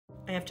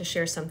I have to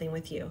share something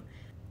with you.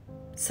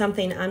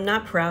 Something I'm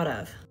not proud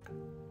of.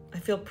 I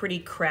feel pretty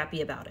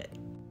crappy about it.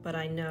 But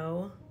I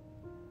know,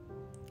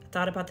 I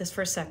thought about this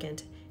for a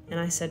second, and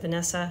I said,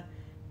 Vanessa,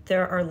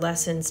 there are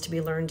lessons to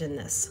be learned in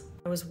this.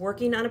 I was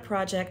working on a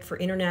project for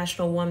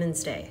International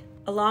Women's Day.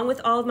 Along with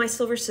all of my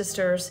Silver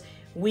Sisters,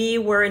 we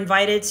were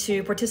invited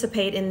to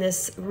participate in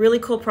this really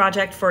cool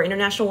project for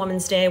International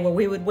Women's Day where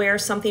we would wear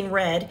something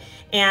red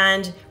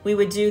and we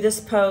would do this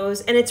pose.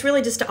 And it's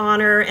really just to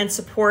honor and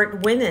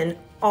support women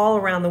all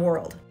around the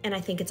world. And I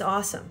think it's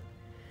awesome.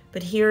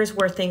 But here's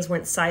where things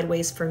went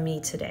sideways for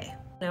me today.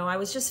 No, I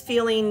was just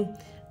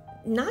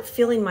not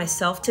feeling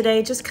myself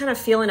today, just kind of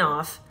feeling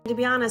off. To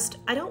be honest,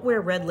 I don't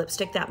wear red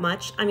lipstick that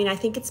much. I mean, I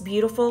think it's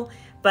beautiful,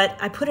 but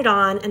I put it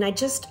on and I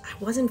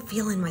wasn't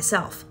feeling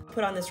myself.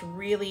 Put on this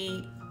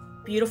really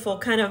beautiful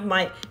kind of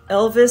my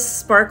Elvis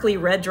sparkly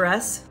red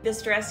dress.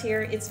 This dress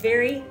here, it's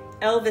very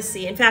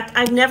Elvis-y. In fact,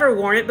 I've never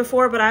worn it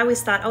before, but I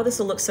always thought, oh, this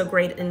will look so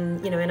great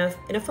in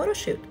a photo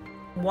shoot.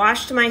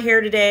 Washed my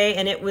hair today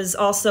and it was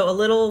also a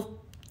little,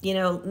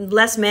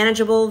 less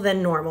manageable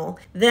than normal.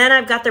 Then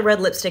I've got the red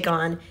lipstick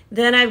on.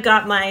 Then I've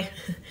got my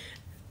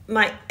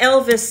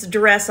Elvis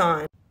dress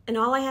on. And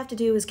all I have to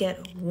do is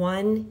get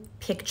one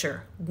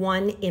picture,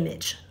 one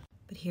image.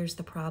 But here's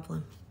the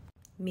problem.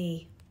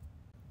 Me,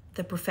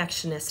 the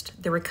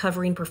perfectionist, the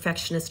recovering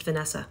perfectionist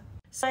Vanessa.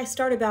 So I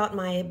start about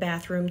my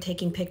bathroom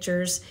taking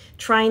pictures,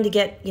 trying to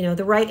get,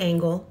 the right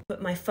angle,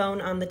 put my phone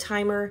on the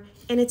timer,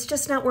 and it's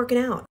just not working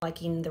out.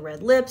 Liking the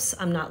red lips,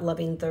 I'm not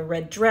loving the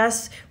red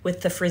dress with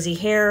the frizzy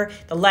hair,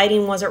 the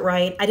lighting wasn't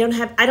right. I don't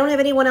have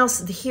anyone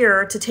else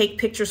here to take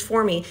pictures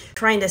for me,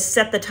 trying to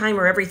set the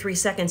timer every 3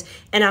 seconds,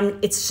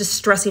 and it's just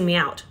stressing me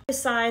out. I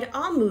decide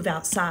I'll move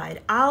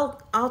outside.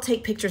 I'll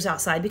take pictures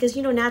outside because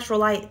natural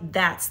light,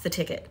 that's the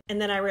ticket.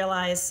 And then I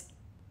realize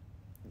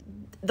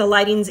the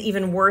lighting's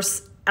even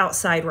worse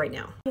outside right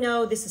now. I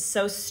know this is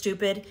so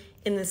stupid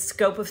in the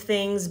scope of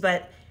things,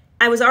 but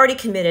I was already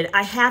committed.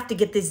 I have to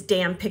get this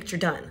damn picture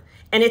done.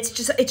 And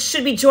it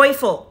should be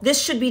joyful. This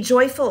should be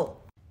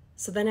joyful.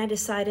 So then I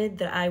decided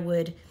that I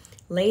would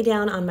lay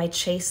down on my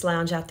Chase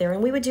lounge out there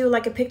and we would do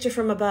like a picture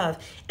from above.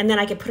 And then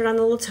I could put it on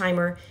the little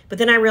timer. But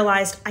then I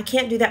realized I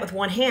can't do that with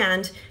one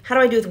hand. How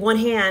do I do it with one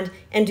hand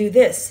and do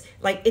this?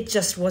 Like it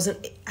just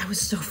wasn't, I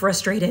was so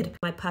frustrated.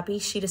 My puppy,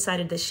 she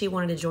decided that she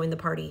wanted to join the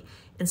party.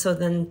 And so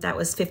then that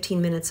was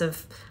 15 minutes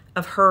of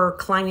her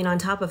climbing on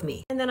top of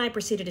me. And then I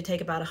proceeded to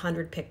take about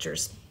 100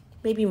 pictures,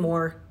 maybe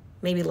more,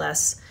 maybe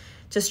less,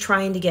 just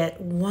trying to get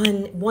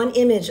one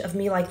image of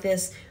me like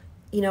this,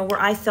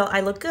 where I felt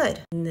I looked good.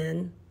 And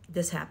then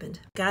this happened.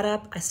 Got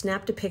up, I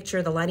snapped a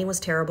picture, the lighting was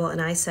terrible,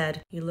 and I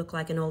said, you look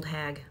like an old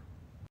hag.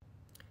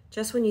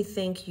 Just when you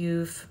think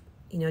you've,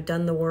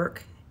 done the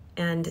work,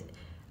 and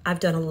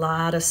I've done a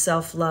lot of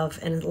self-love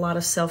and a lot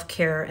of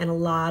self-care and a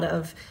lot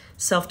of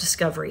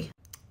self-discovery.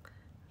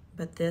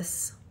 But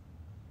this,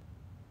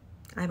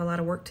 I have a lot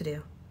of work to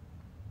do.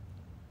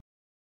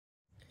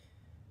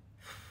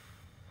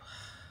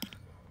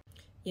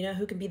 You know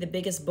who can be the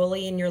biggest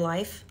bully in your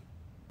life?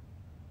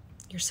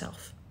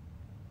 Yourself.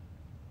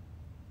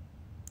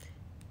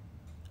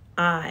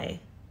 I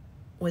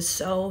was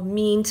so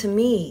mean to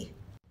me.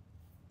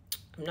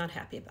 I'm not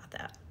happy about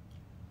that.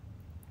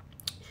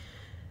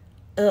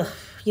 Ugh,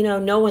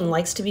 no one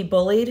likes to be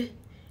bullied,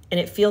 and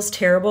it feels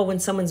terrible when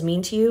someone's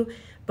mean to you.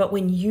 But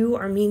when you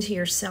are mean to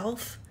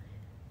yourself,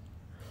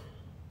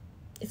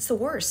 it's the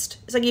worst.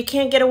 It's like you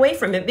can't get away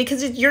from it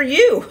because you're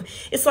you.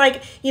 It's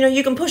like,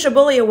 you can push a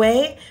bully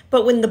away,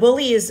 but when the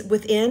bully is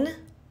within,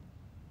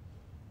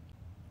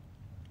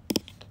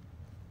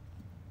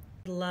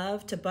 I'd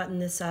love to button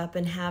this up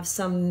and have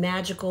some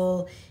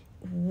magical,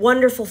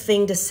 wonderful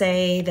thing to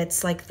say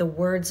that's like the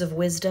words of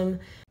wisdom.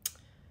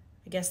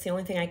 I guess the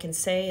only thing I can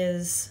say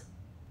is,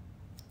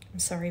 I'm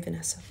sorry,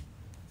 Vanessa.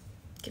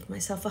 Give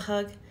myself a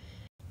hug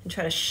and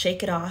try to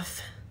shake it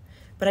off.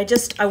 But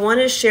I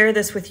wanted to share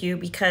this with you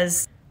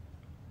because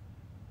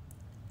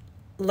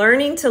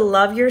learning to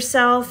love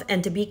yourself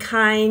and to be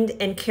kind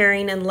and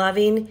caring and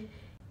loving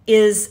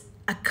is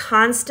a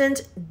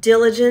constant,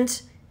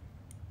 diligent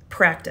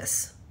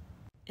practice.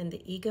 And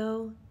the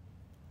ego,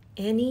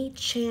 any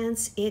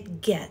chance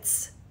it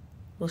gets,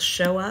 will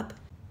show up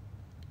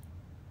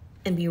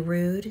and be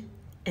rude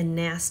and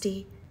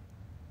nasty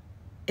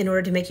in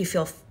order to make you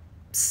feel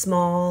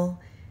small,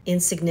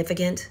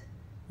 insignificant,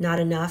 not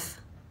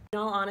enough. In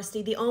all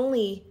honesty, the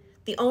only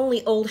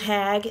old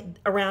hag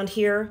around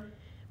here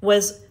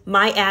was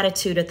my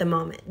attitude at the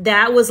moment.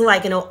 That was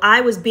like,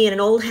 I was being an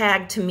old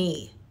hag to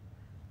me.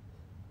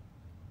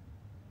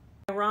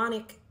 The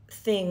ironic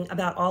thing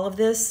about all of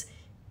this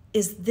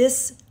is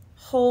this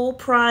whole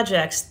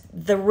project,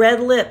 the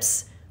red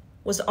lips,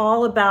 was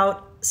all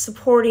about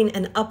supporting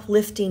and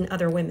uplifting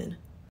other women.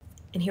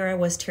 And here I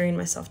was tearing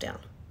myself down.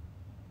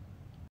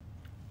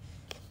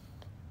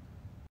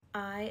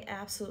 I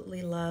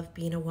absolutely love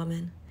being a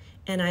woman,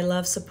 and I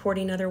love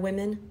supporting other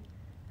women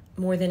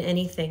more than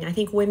anything. I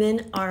think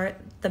women are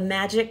the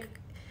magic,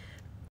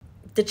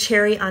 the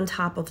cherry on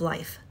top of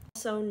life. I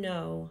also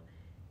know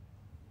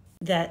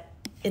that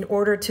in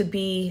order to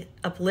be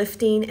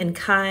uplifting and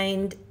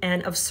kind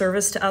and of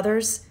service to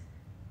others,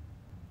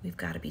 we've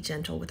got to be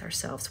gentle with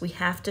ourselves. We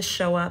have to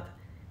show up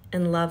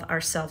and love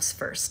ourselves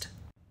first.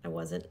 I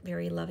wasn't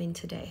very loving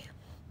today.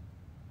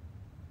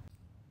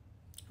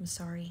 I'm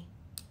sorry.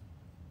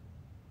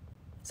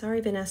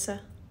 Sorry,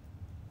 Vanessa.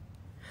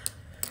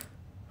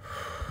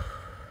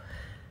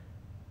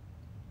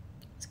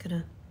 Just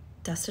gonna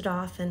dust it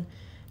off and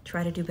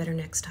try to do better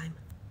next time.